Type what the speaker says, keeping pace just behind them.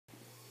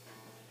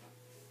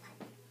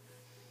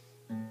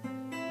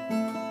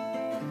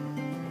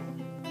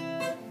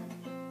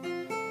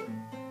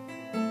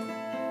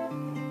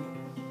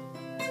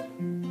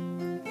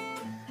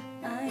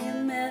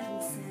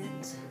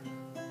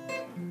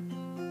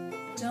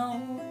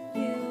don't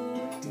you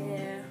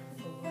dare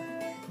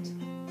forget.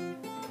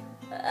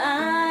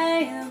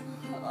 I am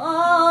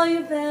all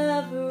you've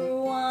ever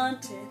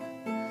wanted,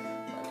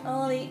 what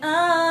all the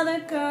other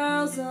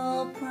girls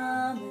all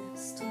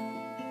promised.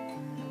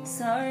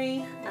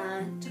 Sorry,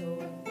 I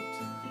told,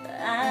 but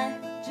I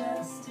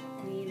just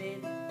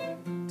needed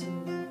you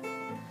to.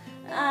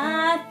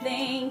 I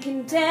think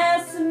in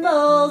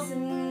decimals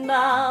and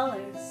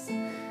dollars.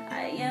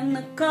 I am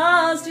the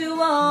cause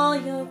to all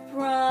your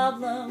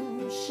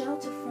problems,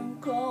 shelter from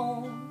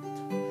cold.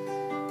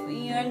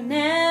 We are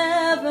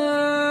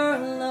never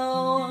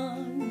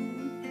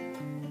alone.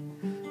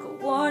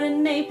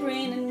 Coordinate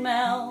brain and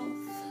mouth.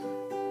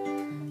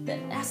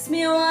 Then ask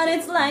me what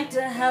it's like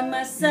to have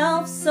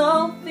myself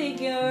so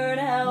figured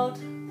out.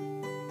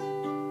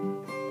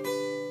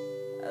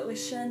 I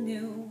wish I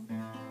knew.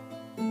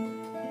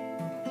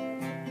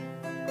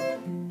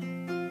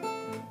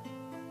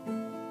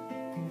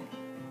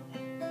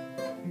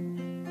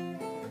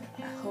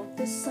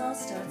 This song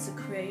starts a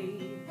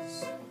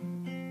craze,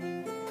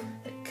 the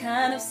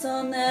kind of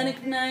song that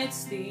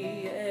ignites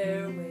the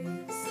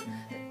airwaves,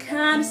 the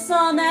kind of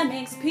song that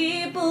makes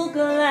people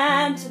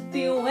glad to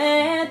be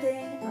where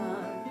they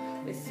are,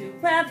 with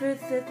whoever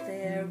that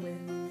they're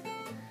with.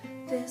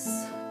 This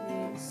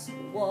means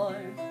war.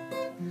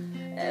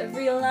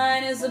 Every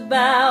line is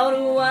about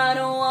who I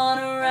don't want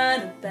to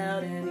write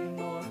about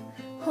anymore.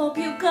 Hope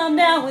you come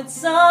down with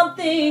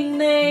something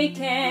they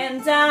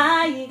can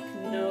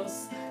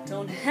diagnose.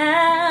 Don't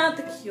have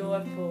the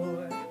cure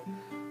for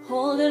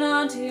holding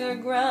on to your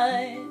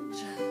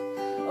grudge.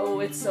 Oh,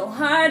 it's so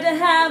hard to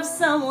have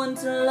someone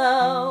to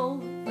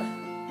love,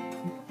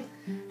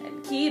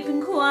 and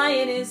keeping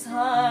quiet is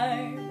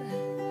hard,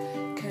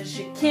 'cause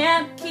you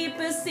can't keep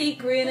a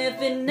secret if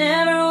it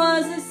never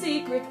was a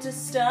secret to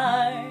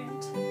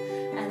start.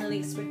 At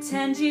least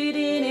pretend you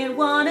didn't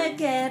want to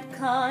get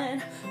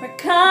caught. We're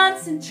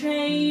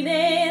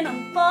concentrating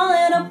on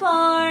falling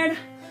apart.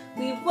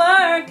 We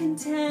were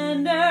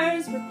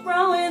contenders, we're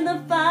throwing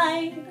the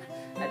fight.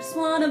 I just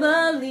wanna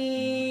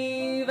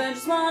believe, I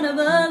just wanna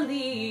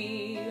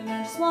believe,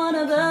 I just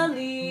wanna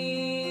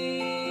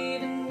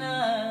believe in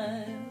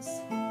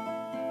us.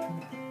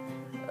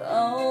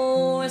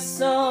 Oh, we're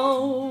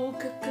so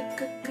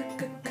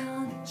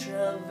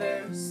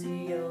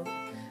controversial.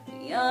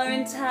 We are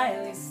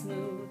entirely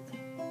smooth.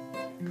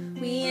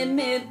 We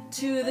admit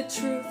to the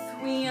truth,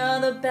 we are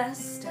the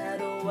best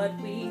at what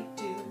we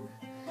do.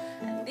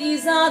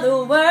 These are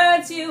the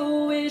words you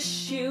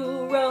wish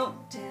you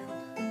wrote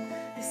down.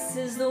 This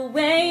is the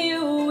way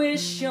you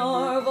wish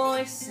your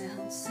voice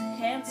sounds,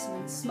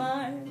 handsome and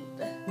smart.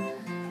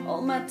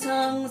 Oh, my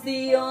tongue's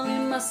the only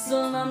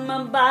muscle on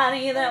my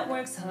body that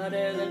works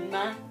harder than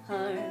my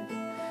heart.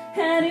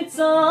 And it's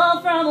all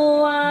from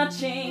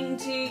watching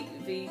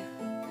TV,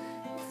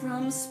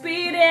 from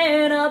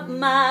speeding up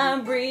my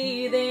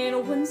breathing.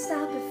 Wouldn't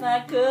stop if I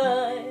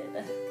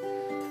could.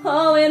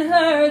 Oh, it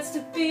hurts to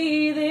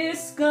be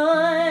this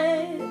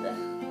good.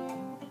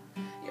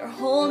 You're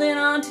holding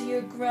on to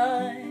your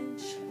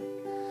grudge.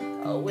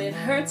 Oh, it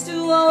hurts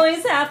to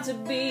always have to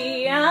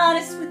be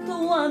honest with the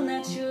one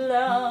that you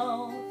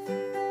love.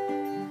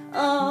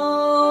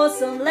 Oh,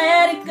 so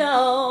let it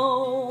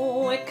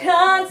go. We're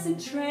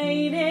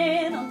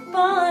concentrating on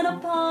falling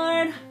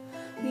apart.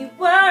 We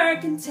were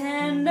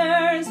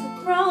contenders, we're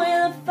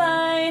throwing the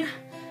fight.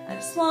 I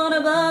just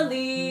wanna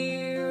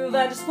believe,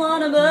 I just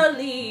wanna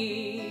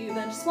believe,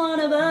 I just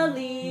wanna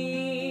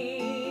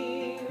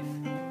believe.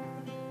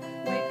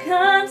 We're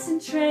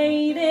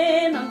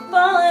concentrating on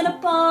falling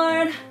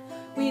apart.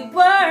 We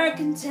were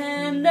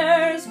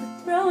contenders, we're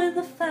throwing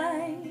the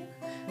fight.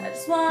 I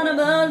just wanna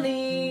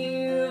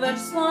believe, I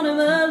just wanna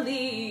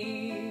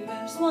believe,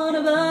 I just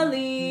wanna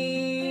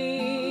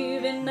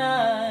believe in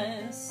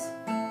us.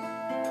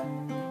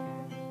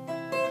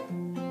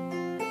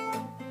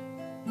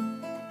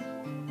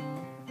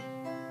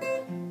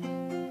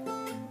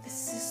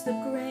 The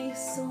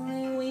grace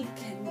only we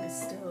can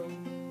bestow.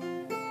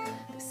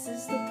 This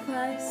is the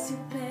price you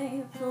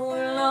pay for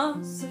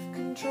loss of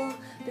control.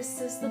 This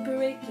is the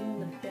break in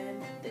the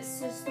bed.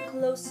 This is the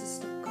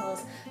closest of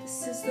calls.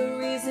 This is the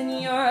reason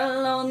you're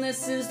alone.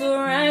 This is the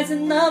rise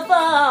and the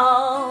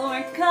fall.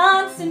 We're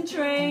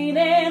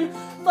concentrating,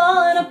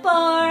 falling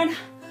apart.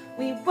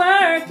 We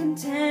were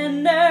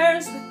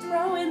contenders, we're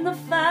throwing the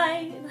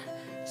fight. I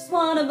just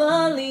wanna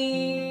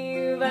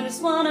believe, I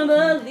just wanna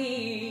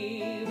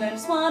believe, I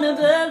just wanna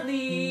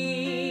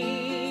believe.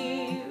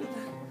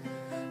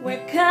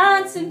 We're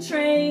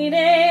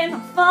concentrating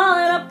on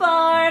falling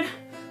apart.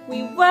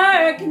 We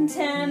were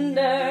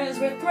contenders,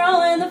 we're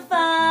throwing the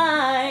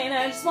fight.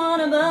 I just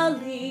wanna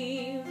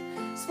believe,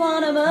 just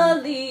wanna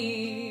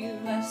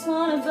believe, I just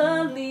wanna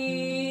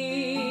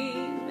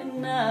believe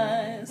in us.